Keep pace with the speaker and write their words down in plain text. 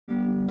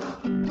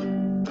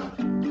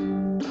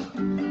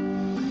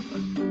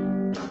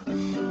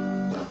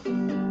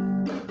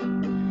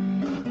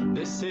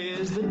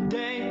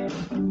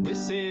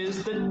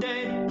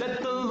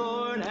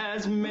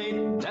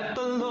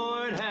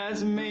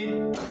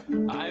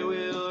I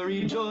will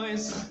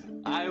rejoice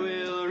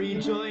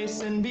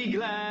and be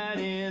glad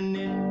in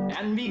it,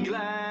 and be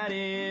glad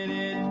in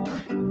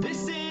it.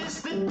 This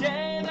is the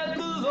day that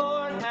the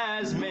Lord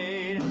has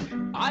made.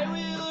 I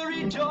will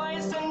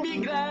rejoice and be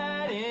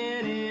glad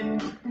in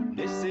it.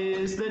 This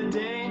is the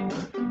day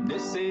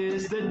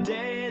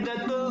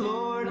that the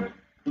Lord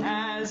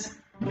has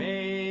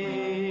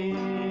made.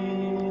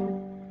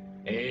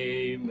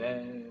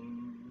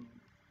 Amen.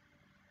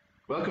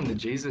 Welcome to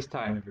Jesus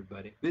Time,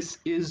 everybody. This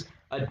is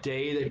a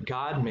day that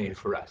God made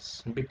for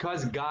us. And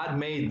because God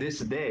made this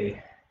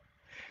day,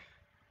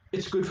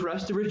 it's good for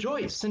us to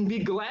rejoice and be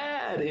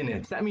glad in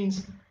it. That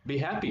means be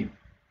happy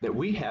that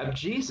we have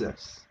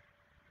Jesus.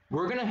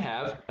 We're going to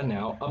have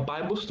now a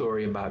Bible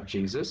story about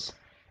Jesus,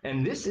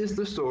 and this is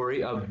the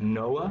story of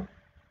Noah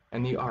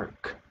and the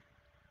ark.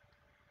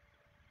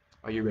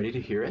 Are you ready to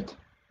hear it?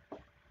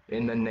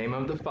 In the name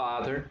of the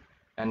Father,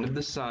 and of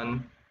the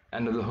Son,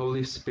 and of the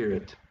Holy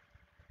Spirit.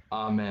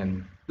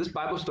 Amen. This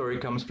Bible story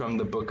comes from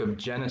the book of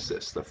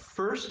Genesis, the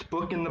first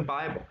book in the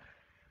Bible,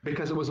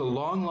 because it was a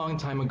long, long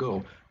time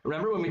ago.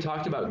 Remember when we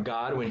talked about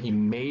God when he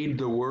made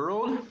the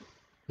world?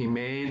 He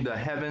made the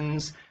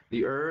heavens,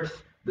 the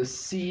earth, the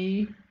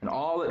sea, and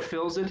all that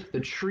fills it, the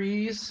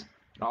trees,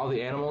 and all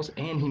the animals,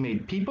 and he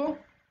made people.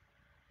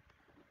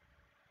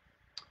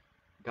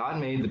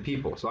 God made the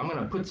people. So I'm going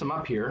to put some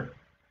up here.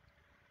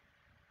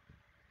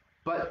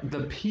 But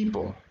the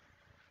people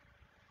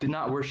did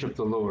not worship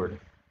the Lord.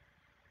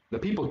 The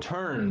people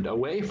turned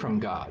away from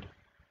God,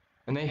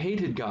 and they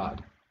hated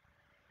God,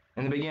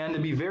 and they began to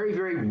be very,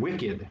 very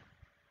wicked.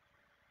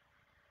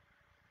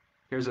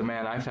 Here's a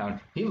man I found.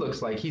 He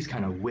looks like he's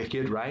kind of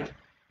wicked, right?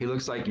 He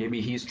looks like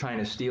maybe he's trying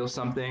to steal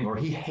something, or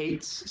he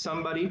hates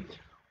somebody.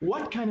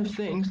 What kind of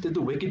things did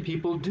the wicked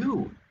people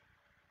do?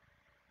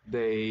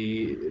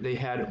 They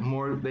had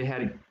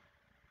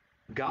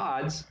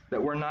gods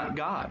that were not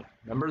God.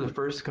 Remember the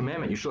first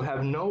commandment, you shall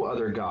have no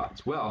other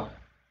gods. Well,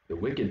 the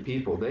wicked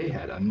people, they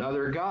had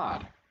another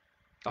god,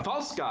 a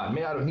false god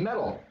made out of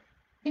metal.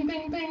 Bing,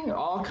 bing, bing,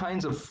 all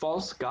kinds of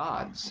false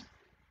gods.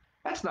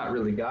 That's not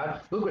really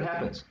God. Look what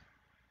happens.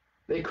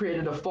 They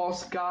created a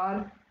false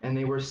god, and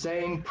they were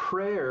saying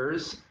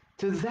prayers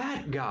to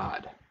that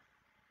God.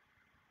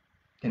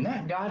 Can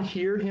that God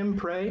hear him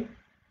pray?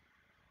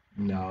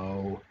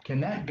 No.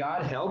 Can that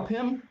God help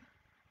him?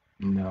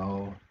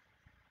 No.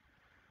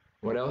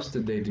 What else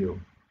did they do?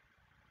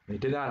 They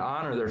did not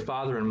honor their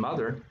father and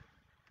mother.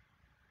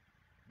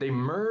 They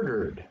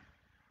murdered.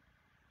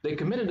 They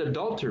committed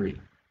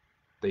adultery.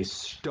 They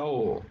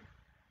stole.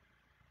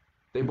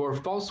 They bore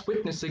false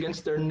witness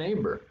against their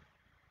neighbor.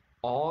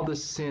 All the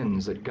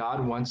sins that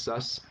God wants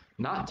us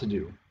not to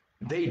do,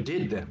 they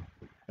did them.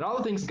 And all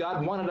the things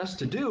God wanted us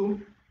to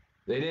do,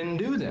 they didn't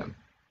do them.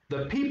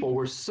 The people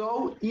were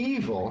so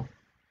evil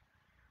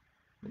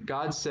that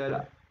God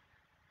said,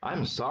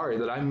 I'm sorry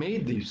that I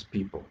made these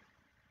people.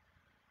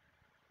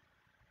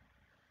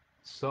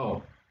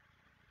 So,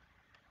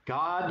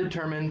 God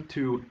determined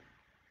to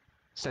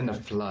send a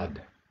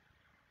flood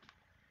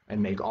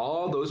and make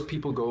all those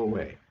people go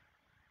away.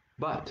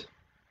 But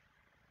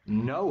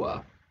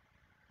Noah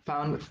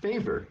found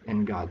favor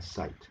in God's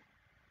sight.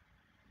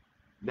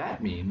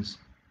 That means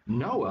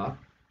Noah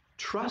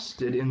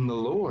trusted in the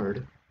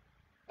Lord,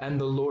 and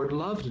the Lord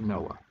loved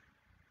Noah.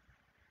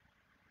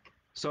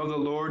 So the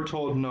Lord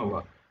told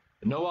Noah,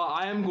 Noah,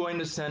 I am going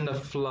to send a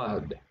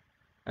flood,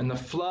 and the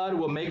flood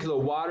will make the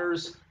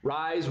waters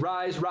rise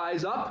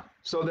up,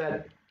 so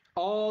that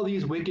all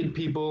these wicked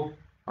people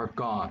are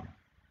gone.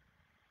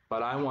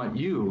 But I want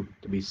you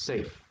to be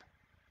safe.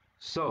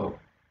 So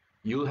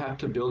you'll have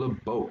to build a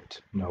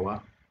boat,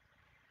 Noah.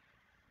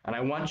 And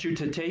I want you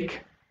to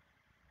take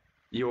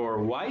your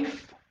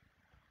wife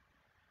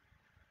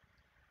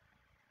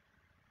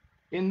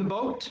in the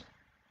boat.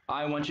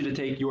 I want you to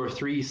take your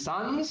 3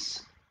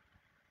 sons.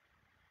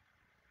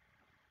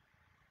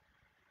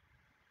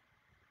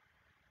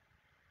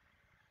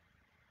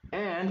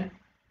 And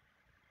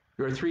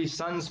your 3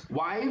 sons'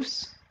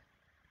 wives.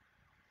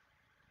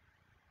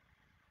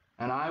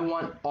 And I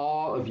want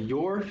all of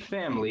your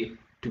family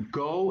to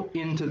go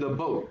into the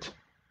boat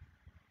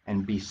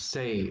and be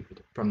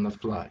saved from the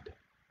flood.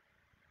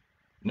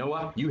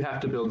 Noah, you have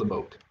to build the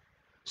boat.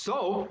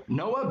 So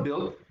Noah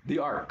built the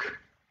ark.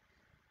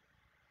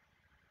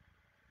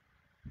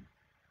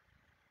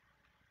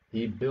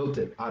 He built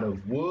it out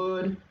of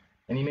wood,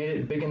 and he made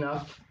it big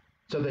enough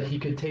so that he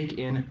could take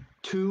in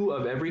 2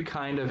 of every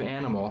kind of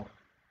animal,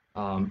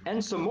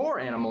 and some more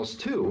animals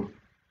too.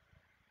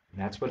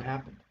 And that's what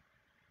happened.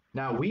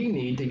 Now we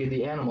need to get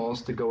the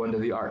animals to go into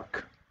the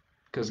ark,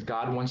 because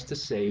God wants to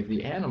save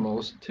the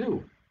animals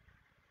too.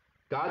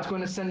 God's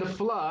going to send a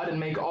flood and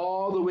make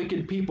all the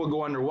wicked people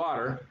go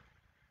underwater,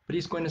 but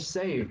he's going to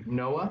save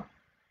Noah,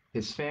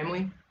 his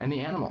family, and the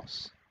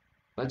animals.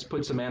 Let's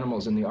put some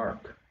animals in the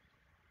ark.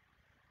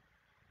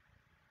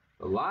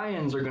 The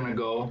lions are going to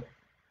go.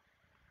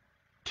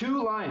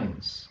 2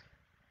 lions,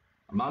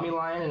 a mommy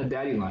lion and a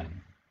daddy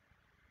lion.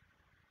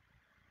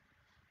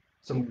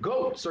 Some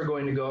goats are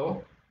going to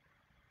go.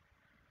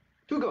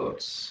 2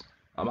 goats,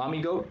 A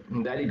mommy goat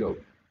and daddy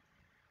goat.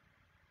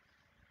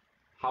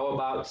 How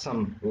about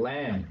some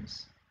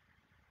lambs?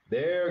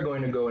 They're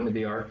going to go into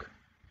the ark.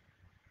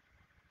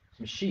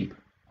 Some sheep.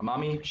 A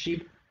mommy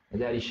sheep, a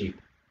daddy sheep.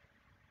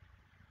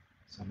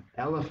 Some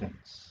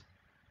elephants.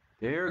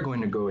 They're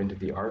going to go into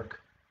the ark.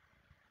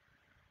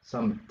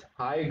 Some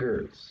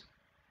tigers.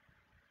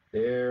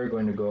 They're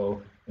going to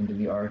go into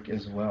the ark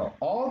as well.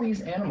 All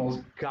these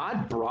animals,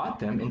 God brought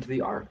them into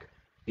the ark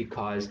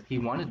because he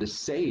wanted to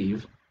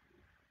save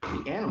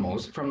the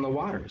animals from the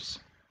waters.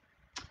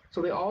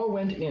 So they all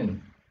went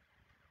in.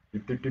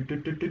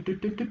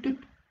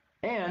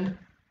 And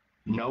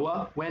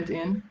Noah went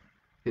in,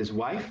 his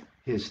wife,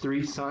 his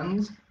 3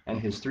 sons, and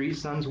his 3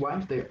 sons'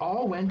 wife. They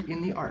all went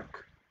in the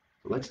ark.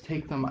 So let's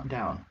take them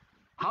down.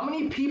 How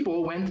many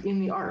people went in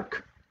the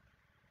ark?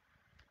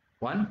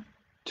 1,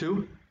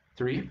 2,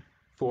 3,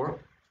 4,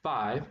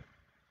 5,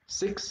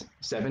 6,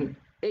 7,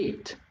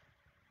 8.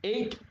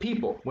 8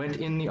 people went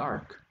in the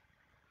ark.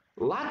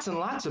 Lots and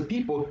lots of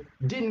people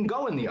didn't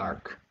go in the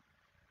ark.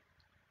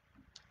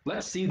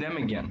 Let's see them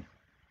again.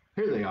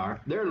 Here they are.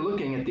 They're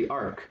looking at the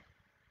ark.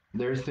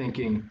 They're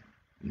thinking,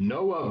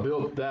 Noah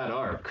built that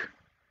ark.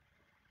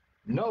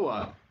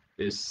 Noah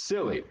is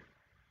silly.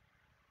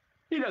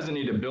 He doesn't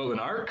need to build an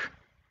ark.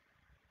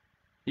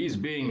 He's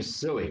being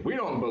silly. We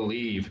don't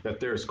believe that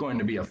there's going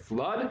to be a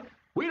flood.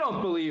 We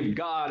don't believe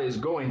God is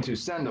going to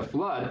send a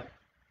flood.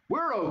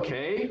 We're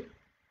okay.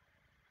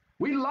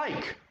 We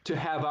like to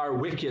have our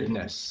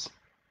wickedness.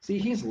 See,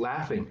 he's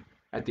laughing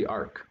at the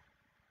ark.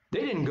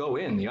 They didn't go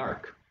in the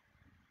ark.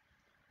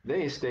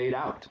 They stayed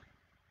out.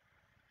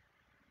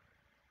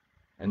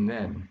 And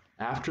then,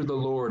 after the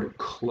Lord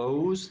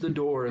closed the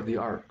door of the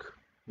ark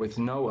with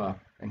Noah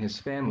and his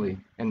family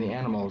and the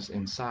animals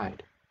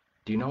inside,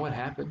 do you know what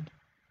happened?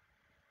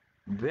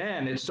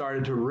 Then it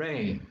started to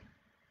rain.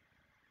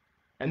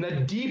 And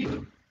the deep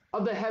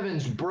of the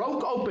heavens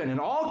broke open, and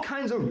all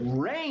kinds of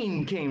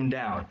rain came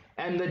down.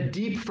 And the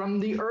deep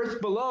from the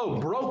earth below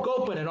broke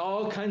open, and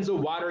all kinds of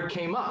water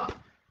came up.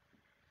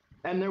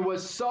 And there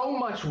was so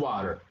much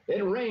water.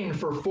 It rained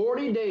for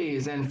 40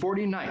 days and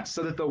 40 nights,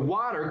 so that the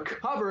water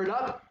covered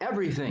up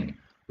everything.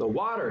 The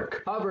water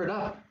covered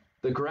up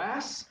the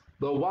grass.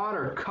 The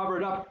water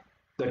covered up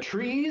the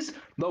trees.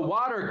 The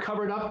water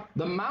covered up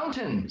the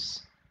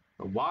mountains.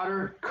 The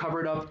water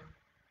covered up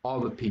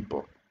all the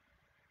people.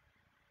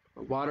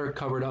 The water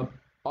covered up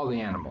all the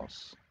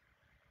animals.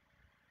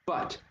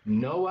 But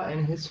Noah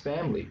and his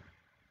family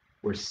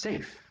were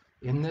safe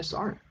in this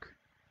ark.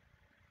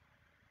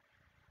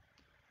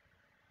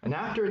 And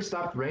after it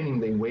stopped raining,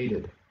 they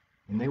waited,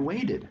 and they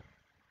waited,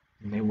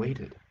 and they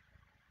waited.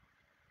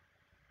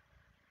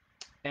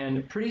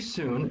 And pretty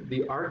soon,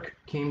 the ark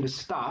came to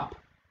stop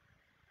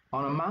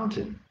on a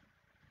mountain.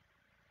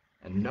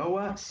 And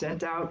Noah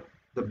sent out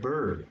the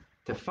bird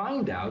to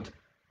find out,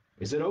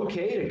 is it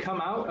okay to come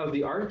out of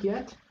the ark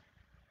yet?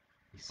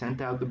 He sent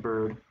out the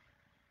bird,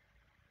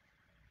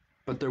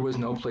 but there was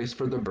no place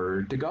for the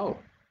bird to go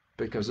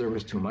because there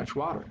was too much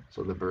water.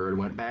 So the bird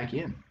went back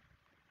in.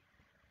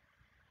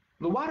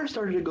 The water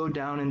started to go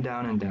down and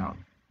down and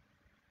down.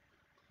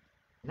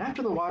 And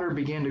after the water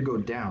began to go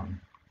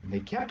down, and they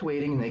kept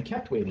waiting and they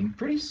kept waiting,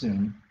 pretty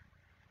soon,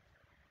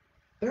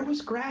 there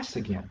was grass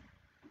again.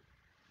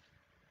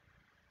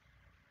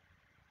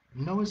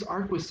 Noah's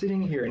ark was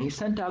sitting here, and he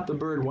sent out the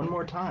bird one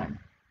more time.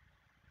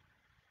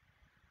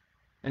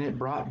 And it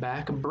brought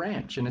back a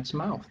branch in its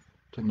mouth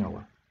to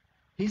Noah.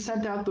 He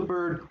sent out the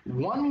bird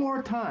one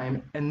more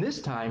time, and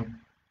this time,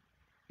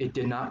 it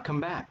did not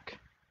come back.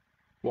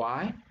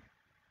 Why?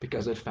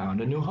 Because it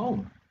found a new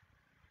home.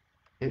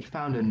 It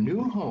found a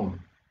new home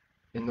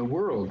in the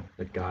world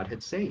that God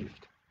had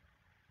saved.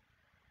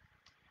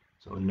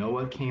 So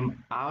Noah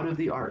came out of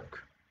the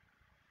ark,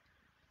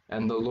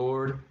 and the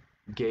Lord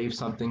gave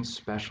something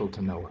special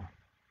to Noah.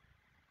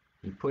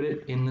 He put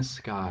it in the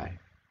sky.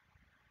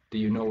 Do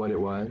you know what it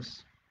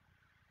was?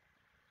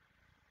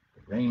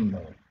 The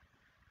rainbow.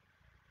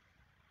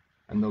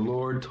 And the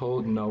Lord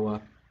told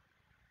Noah,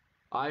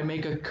 I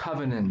make a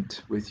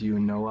covenant with you,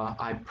 Noah.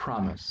 I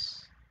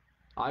promise.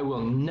 I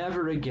will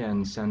never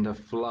again send a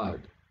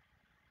flood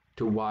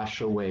to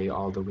wash away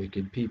all the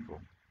wicked people.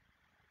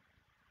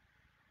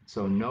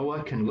 So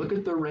Noah can look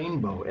at the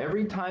rainbow.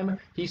 Every time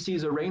he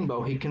sees a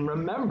rainbow, he can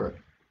remember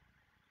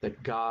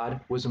that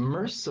God was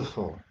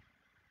merciful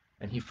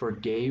and he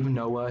forgave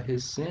Noah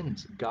his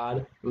sins.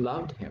 God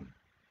loved him.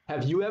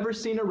 Have you ever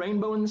seen a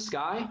rainbow in the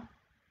sky?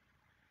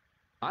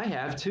 I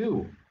have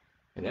too.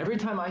 And every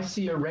time I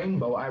see a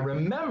rainbow, I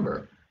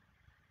remember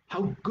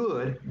how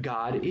good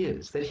God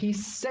is, that he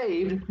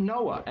saved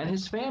Noah and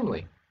his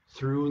family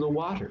through the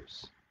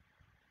waters.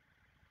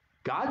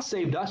 God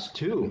saved us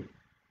too.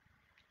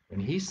 When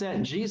he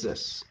sent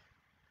Jesus,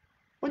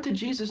 what did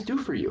Jesus do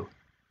for you?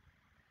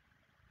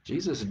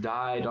 Jesus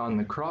died on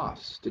the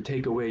cross to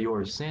take away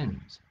your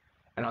sins.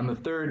 And on the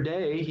third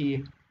day,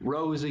 he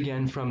rose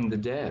again from the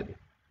dead.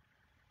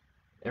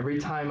 Every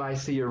time I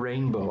see a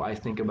rainbow, I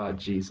think about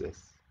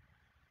Jesus.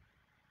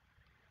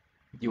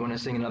 Do you want to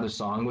sing another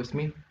song with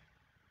me?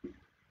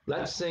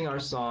 Let's sing our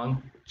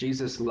song,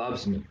 Jesus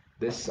loves me.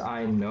 This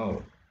I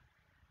know.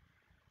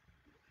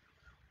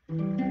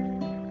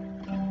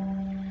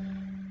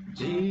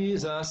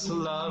 Jesus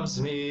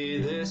loves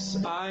me, this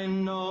I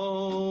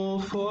know,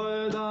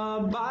 for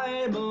the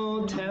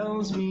Bible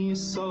tells me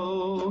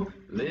so.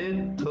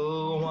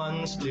 Little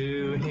ones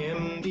to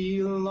him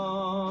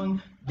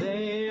belong.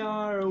 They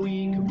are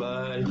weak,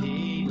 but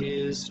he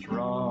is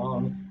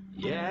strong.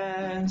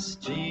 Yes,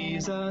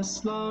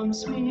 Jesus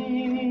loves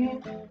me.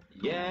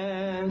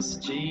 Yes,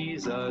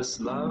 Jesus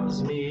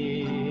loves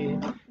me.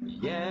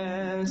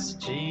 Yes,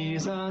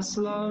 Jesus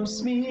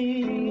loves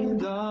me.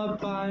 The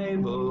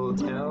Bible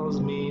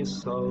tells me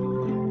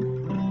so.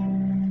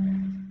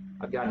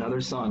 I've got another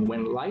song.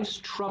 When life's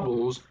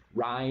troubles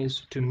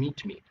rise to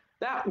meet me.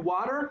 That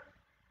water,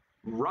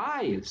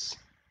 rise.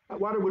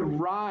 That water would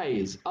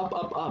rise up,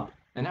 up, up.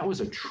 And that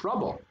was a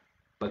trouble.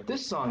 But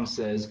this song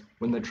says,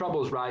 when the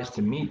troubles rise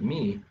to meet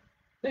me,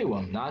 they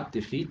will not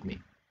defeat me.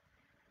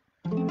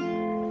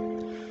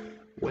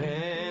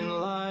 When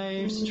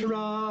life's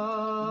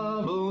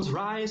troubles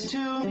rise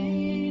to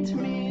meet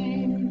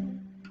me,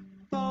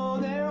 though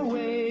their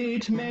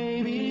weight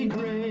may be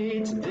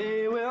great,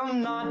 they will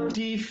not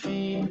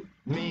defeat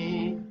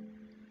me.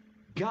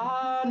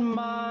 God,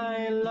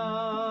 my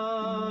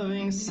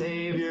loving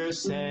Savior,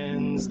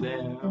 sends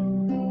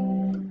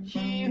them.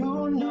 He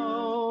who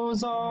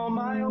knows all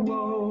my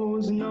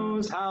woes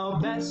knows how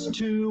best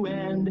to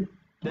end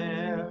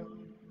them.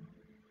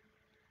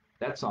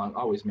 That song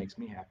always makes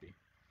me happy.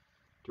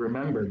 To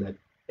remember that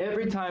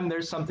every time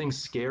there's something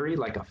scary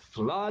like a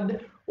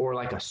flood or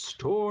like a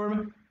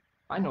storm,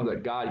 I know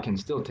that God can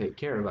still take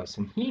care of us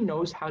and he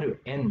knows how to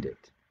end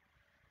it.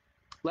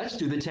 Let's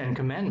do the 10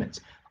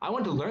 Commandments. I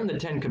want to learn the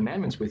 10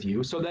 Commandments with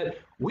you so that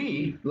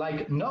we,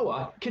 like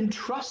Noah, can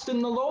trust in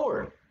the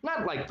Lord,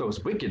 not like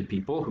those wicked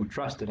people who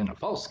trusted in a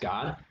false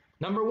god.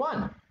 Number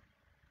 1,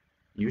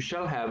 you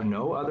shall have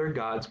no other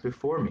gods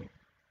before me,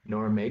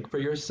 nor make for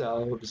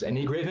yourselves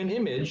any graven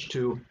image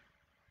to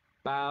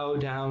bow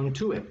down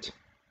to it.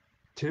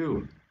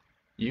 2,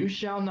 you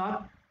shall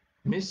not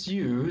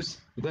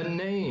misuse the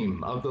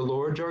name of the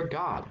Lord your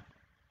God.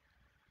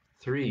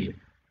 3,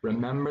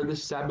 remember the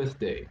Sabbath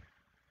day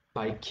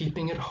by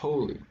keeping it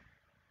holy.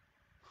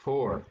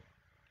 4,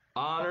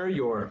 honor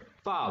your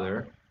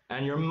father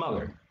and your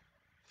mother.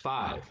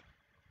 5,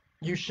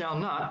 you shall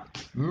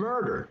not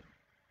murder.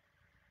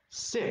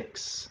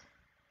 6,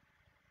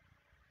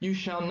 you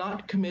shall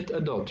not commit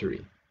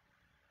adultery.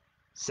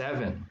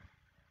 7,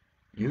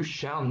 you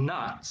shall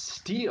not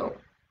steal.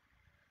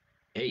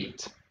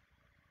 8,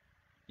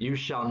 you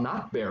shall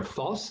not bear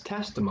false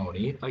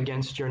testimony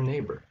against your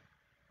neighbor.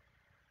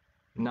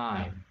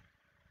 9,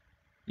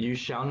 you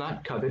shall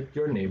not covet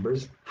your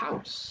neighbor's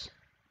house.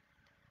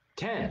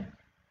 10,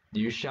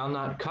 you shall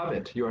not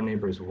covet your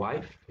neighbor's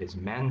wife, his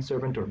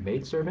manservant or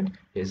maidservant,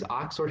 his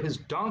ox or his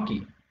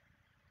donkey,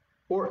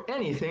 or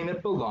anything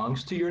that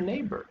belongs to your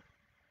neighbor.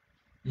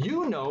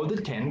 You know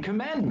the 10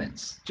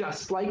 Commandments,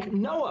 just like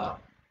Noah.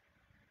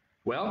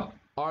 Well,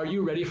 are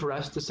you ready for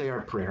us to say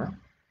our prayer?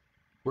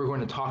 We're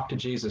going to talk to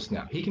Jesus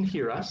now. He can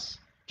hear us.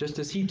 Just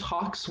as he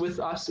talks with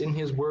us in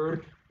his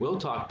word, we'll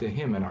talk to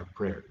him in our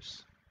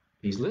prayers.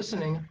 He's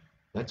listening.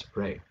 Let's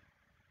pray.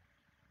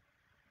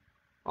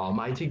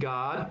 Almighty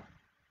God,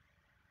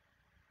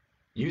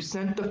 you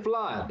sent the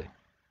flood,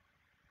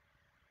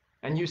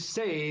 and you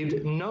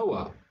saved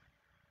Noah.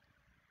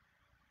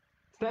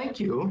 Thank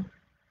you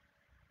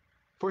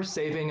for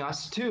saving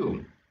us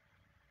too.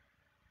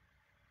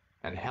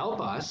 And help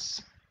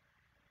us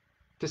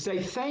to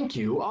say thank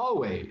you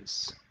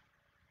always,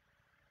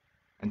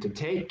 and to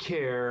take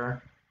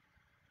care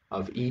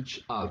of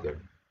each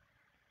other.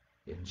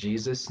 In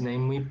Jesus'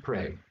 name we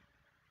pray.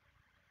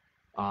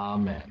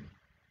 Amen.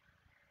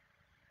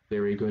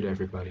 Very good,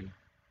 everybody.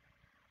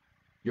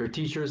 Your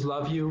teachers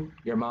love you,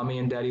 your mommy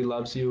and daddy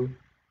loves you,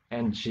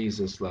 and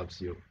Jesus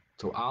loves you.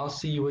 So I'll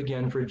see you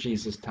again for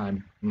Jesus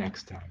time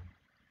next time.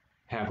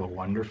 Have a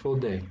wonderful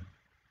day.